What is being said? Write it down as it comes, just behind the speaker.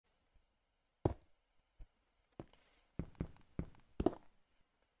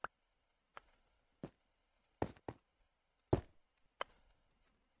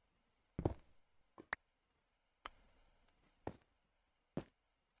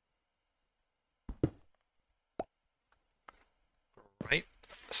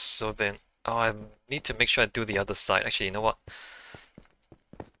So then, oh, I need to make sure I do the other side. Actually, you know what?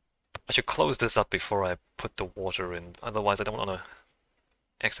 I should close this up before I put the water in. Otherwise, I don't want to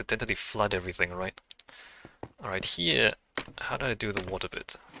accidentally flood everything, right? Alright, here, how do I do the water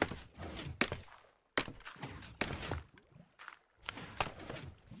bit?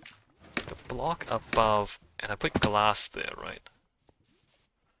 The block above, and I put glass there, right?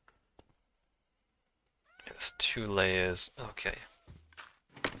 There's 2 layers, okay.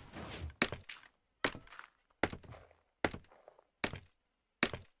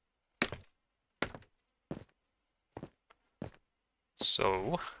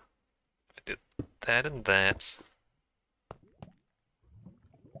 So, I did that and that.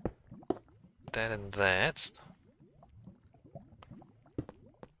 That and that.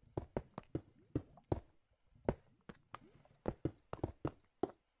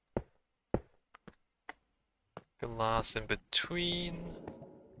 Glass in between.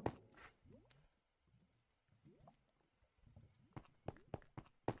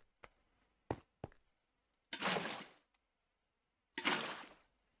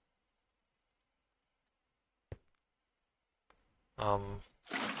 Um,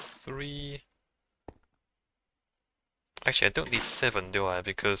 3. Actually, I don't need 7, do I?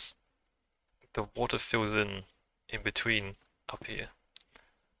 Because the water fills in between up here.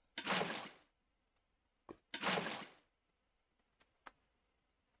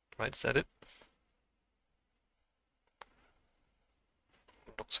 Right, is that it?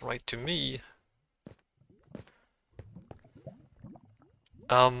 Looks right to me.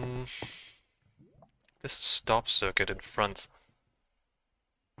 This stop circuit in front.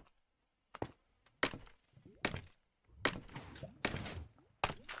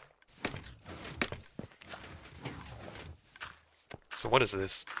 So what is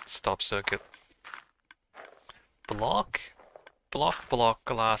this stop circuit? Block? Block, block,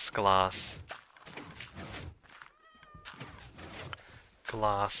 glass, glass.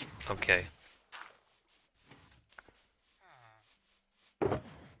 Glass, okay.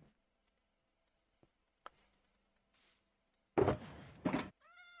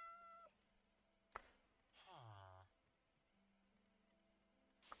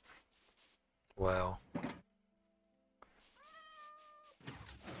 Wow.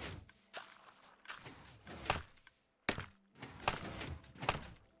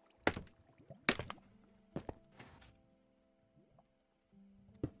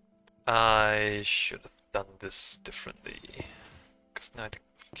 I should have done this differently. Because now I have to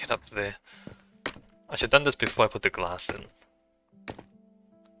get up there. I should have done this before I put the glass in.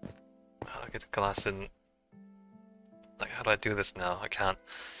 How do I get the glass in? Like, how do I do this now? I can't.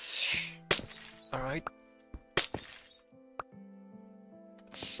 Alright.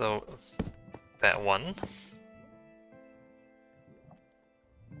 So, that one.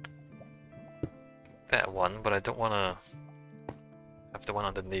 That one, but I don't want to have the one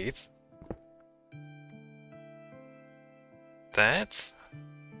underneath. That.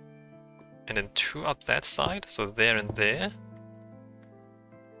 And then 2 up that side, so there and there.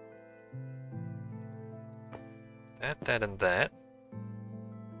 That, and that.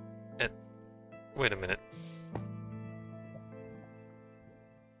 And wait a minute.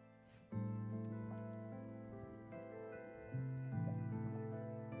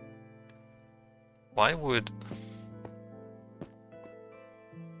 Why would...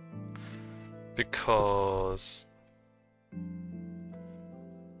 Because...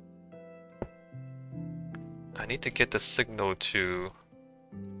 I need to get the signal to...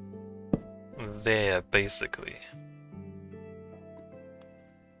 there, basically.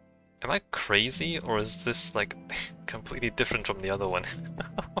 Am I crazy, or is this, like, completely different from the other one?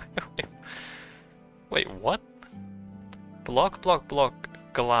 Wait, what? Block, block, block,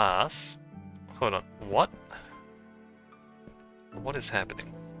 glass. Hold on, what? What is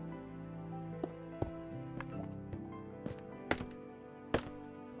happening?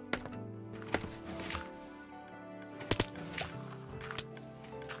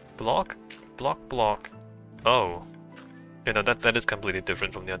 Block, block, block. Oh. You know, that is completely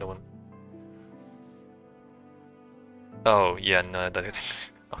different from the other one. Oh, yeah, no, that is...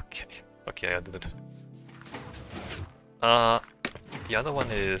 Okay, okay, I did it. The other one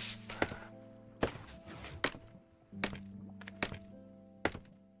is...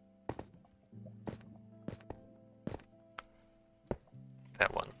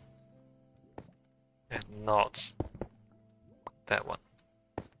 that one. And not that one.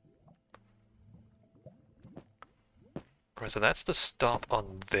 Right, so that's the stop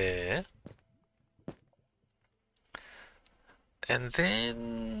on there. And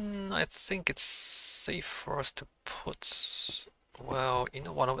then I think it's safe for us to put Well, you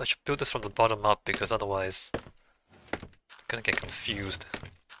know what? I should build this from the bottom up because otherwise I'm gonna get confused.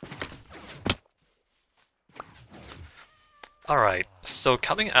 Alright, so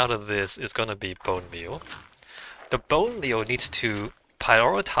coming out of this is gonna be bone meal. The bone meal needs to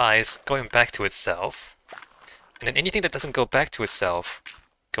prioritize going back to itself, and then anything that doesn't go back to itself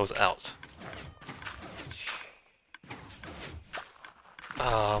goes out.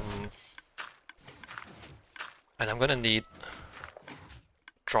 And I'm gonna need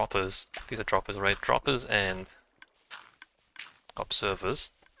droppers. These are droppers, right? Droppers and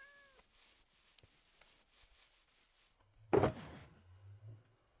observers.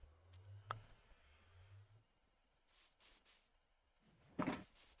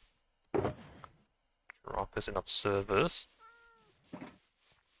 Droppers and observers.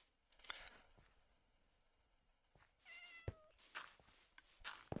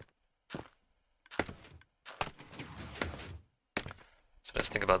 So let's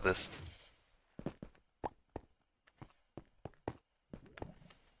think about this.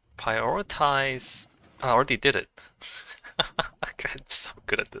 Prioritize. Oh, I already did it. I'm so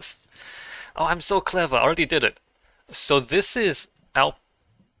good at this. Oh, I'm so clever. I already did it. So this is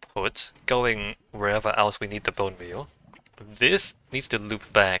output going wherever else we need the bone meal. This needs to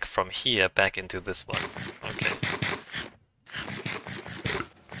loop back from here back into this one. Okay.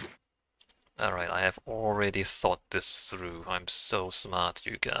 Alright, I have already thought this through. I'm so smart,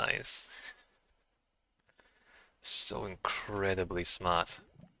 you guys. So incredibly smart.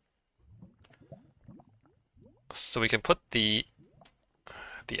 So we can put the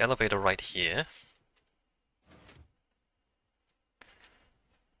elevator right here.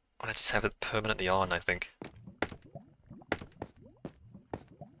 Let's just have it permanently on, I think.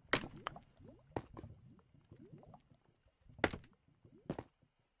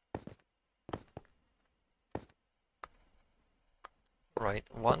 Right,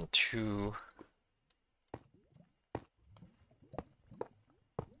 1, 2...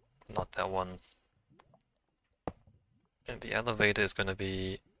 Not that one. And the elevator is going to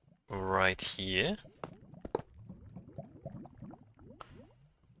be right here.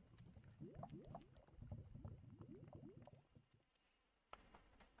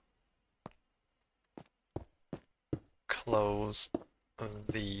 Close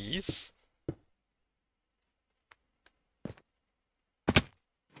these.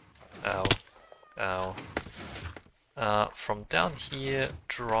 Ow. Ow. From down here,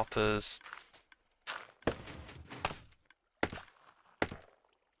 droppers.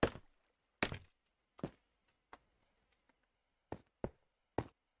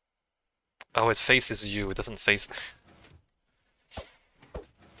 Oh, it faces you, it doesn't face...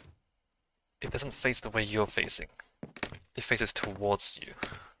 It doesn't face the way you're facing. It faces towards you.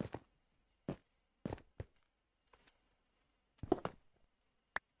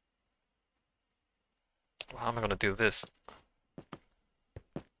 How am I gonna do this?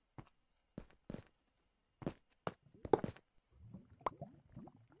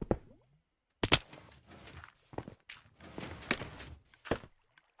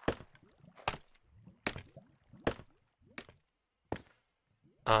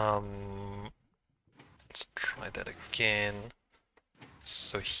 Let's try that again.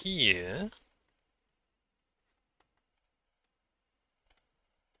 So here,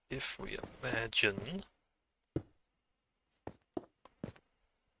 if we imagine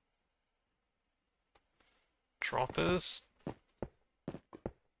droppers,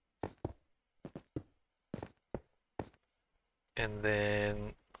 and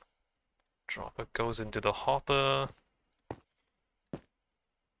then dropper goes into the hopper,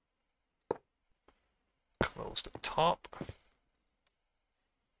 close the top.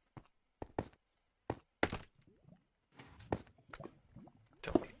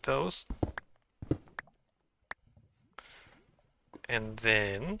 Don't need those. And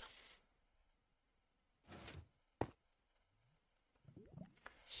then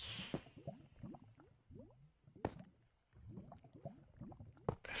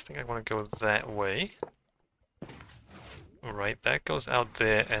I think I want to go that way. Alright, that goes out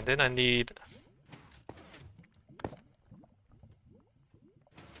there, and then I need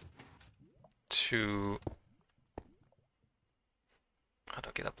to... How do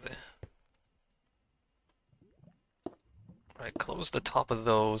I get up there? Right, close the top of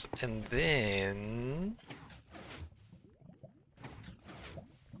those, and then...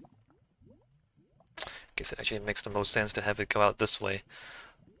 Guess it actually makes the most sense to have it go out this way.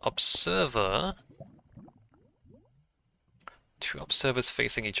 Observer... Two observers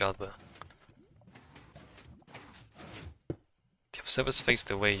facing each other. The observers face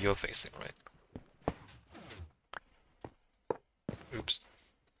the way you're facing, right?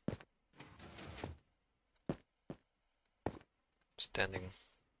 standing.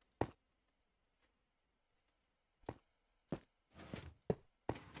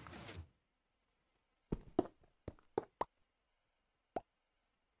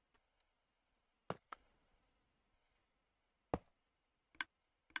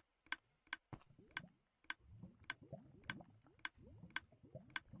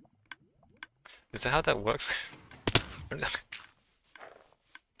 Is that how that works?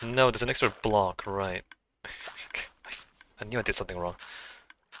 No, there's an extra block, right. I knew I did something wrong.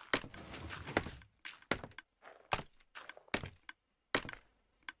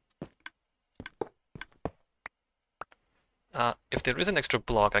 If there is an extra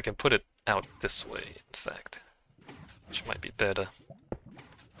block, I can put it out this way, in fact. Which might be better.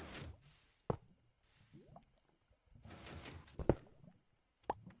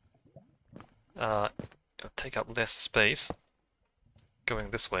 It'll take up less space going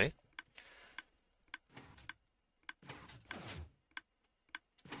this way.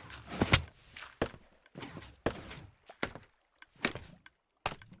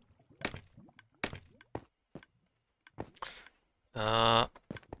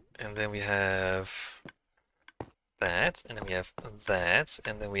 And then we have that, and then we have that,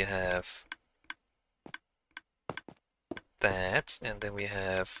 and then we have that, and then we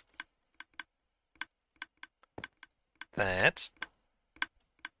have that.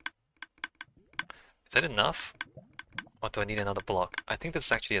 Is that enough? Or do I need another block? I think this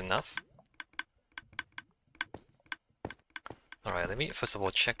is actually enough. Alright, let me first of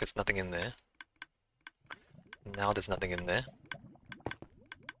all check there's nothing in there. Now there's nothing in there.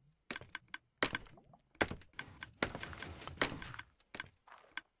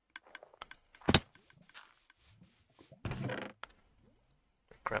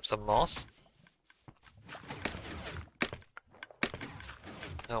 Grab some moss.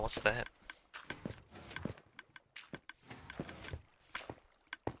 Oh, what's that?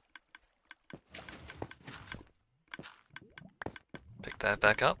 Pick that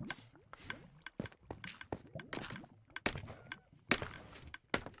back up.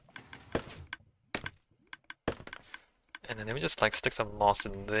 And then let me just like stick some moss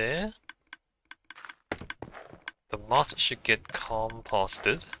in there. The moss should get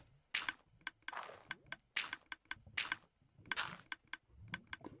composted.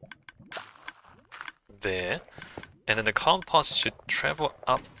 There. And then the compost should travel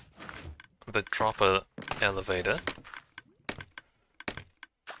up the dropper elevator.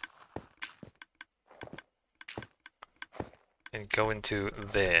 And go into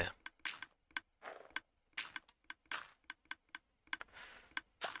there.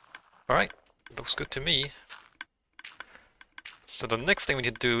 Alright, looks good to me. So the next thing we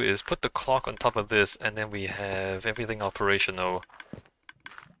need to do is put the clock on top of this, and then we have everything operational.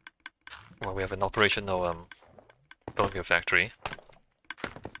 Well, we have an operational Bonemeal factory.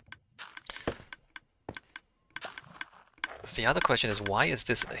 The other question is, why is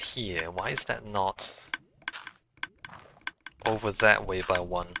this here? Why is that not over that way by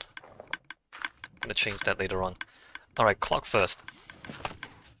one? I'm gonna change that later on. Alright, clock first.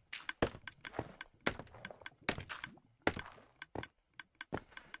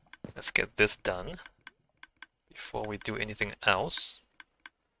 Let's get this done before we do anything else.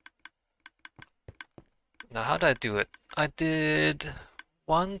 Now, how did I do it? I did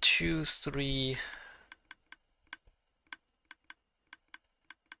 1, 2, 3.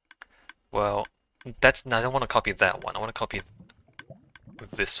 Well, that's no, I don't want to copy that one. I want to copy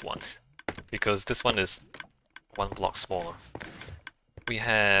this one because this one is one block smaller. We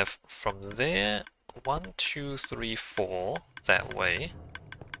have from there 1, 2, 3, 4 that way.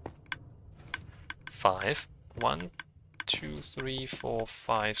 5. 1, 2, 3, 4,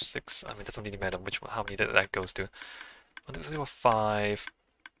 5, 6. I mean, it doesn't really matter which how many that goes to. 1, 2, 3, 4, 5.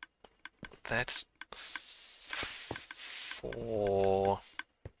 That's 4.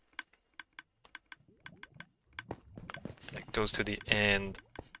 And it goes to the end.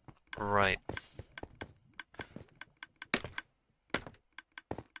 Right.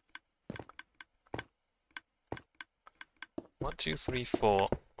 One, 2, 3, 4,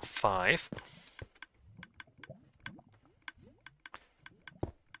 5.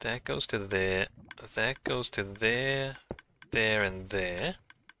 That goes to there. That goes to there, there, and there.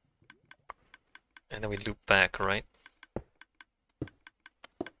 And then we loop back, right?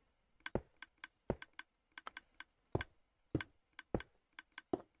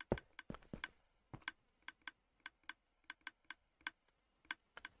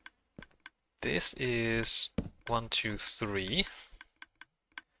 This is 1, 2, 3.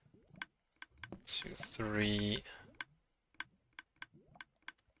 2, 3.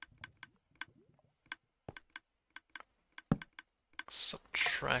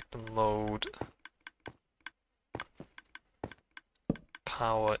 Subtract mode.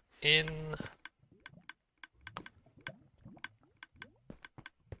 Power in.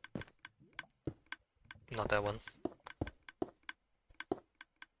 Not that one.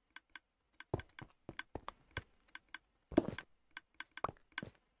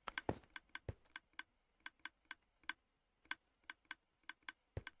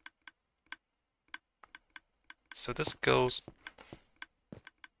 So this goes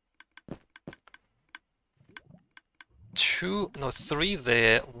 3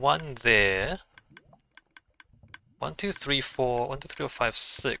 there, 1 there. 1, 2, 3, 4, 1, 2, 3, 4, 5,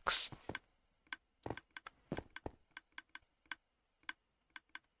 6.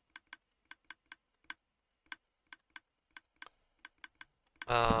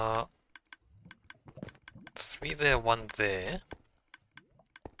 Uh, 3 there, 1 there.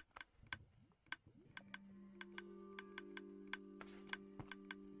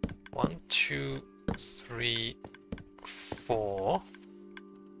 1, 2, 3, 4.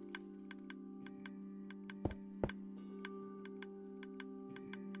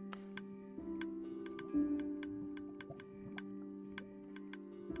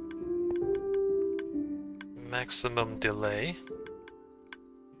 Maximum delay.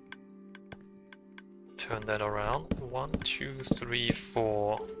 Turn that around. 1, 2, 3,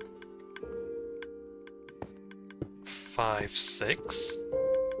 4, 5, 6.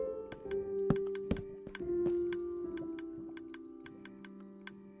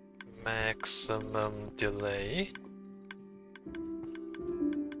 Maximum delay.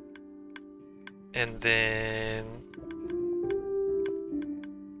 And then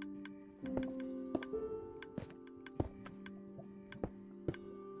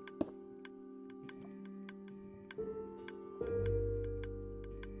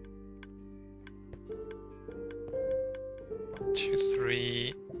 2,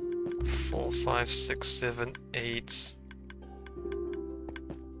 3, 4, 5, 6, 7, 8.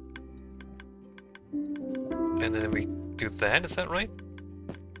 And then we do that, is that right?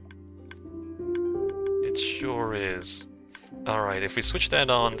 It sure is. Alright, if we switch that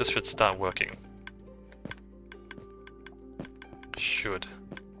on, this should start working. Should.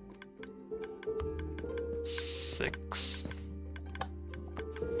 6.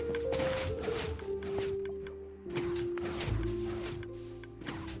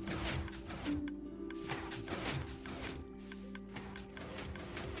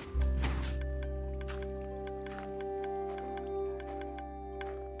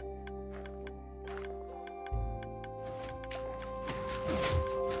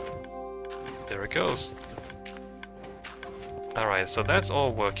 There it goes. Alright, so that's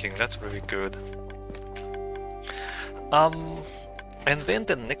all working, that's really good. And then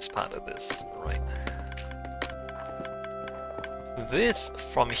the next part of this, right? This,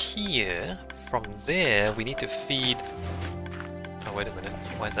 from here, from there, we need to feed... Oh, wait a minute,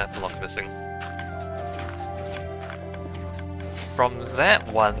 why is that block missing? From that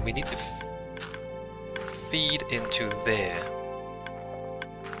one, we need to feed into there.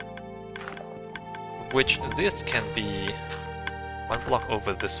 Which this can be 1 block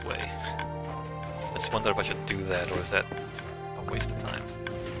over this way. I just wonder if I should do that, or is that a waste of time?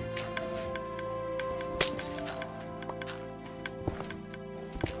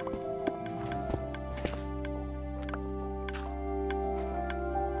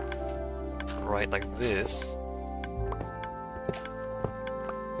 Right, like this.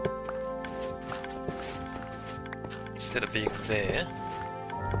 Instead of being there.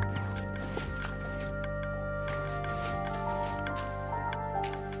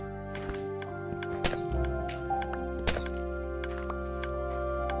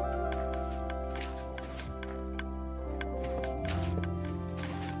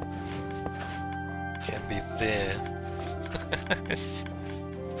 Can be there.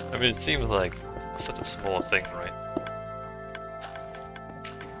 I mean, it seems like such a small thing, right?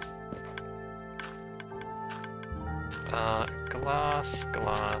 Glass,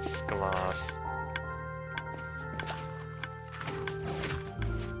 glass, glass.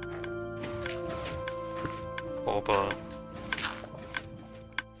 Copper.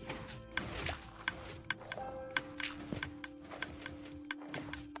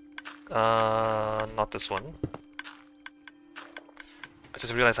 Not this one. I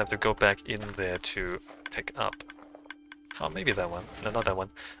just realized I have to go back in there to pick up. Oh, maybe that one. No, not that one.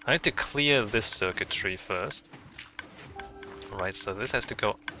 I need to clear this circuitry first. Right, so this has to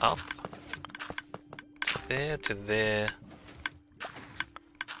go up. To there, to there.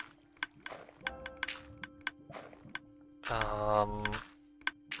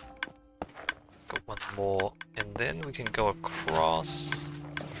 Got one more in then we can go across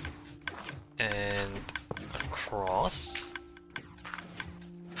and across.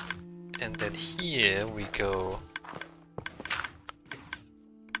 And then here we go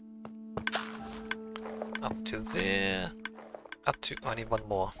up to there, up to, oh, I need one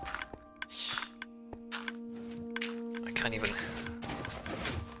more. I can't even.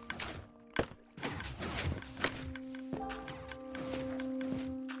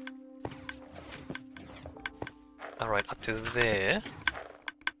 Alright, up to there.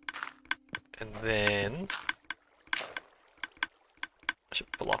 And then I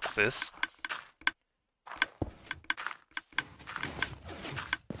should block this.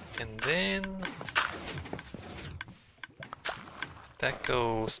 And then that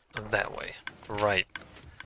goes that way. Right.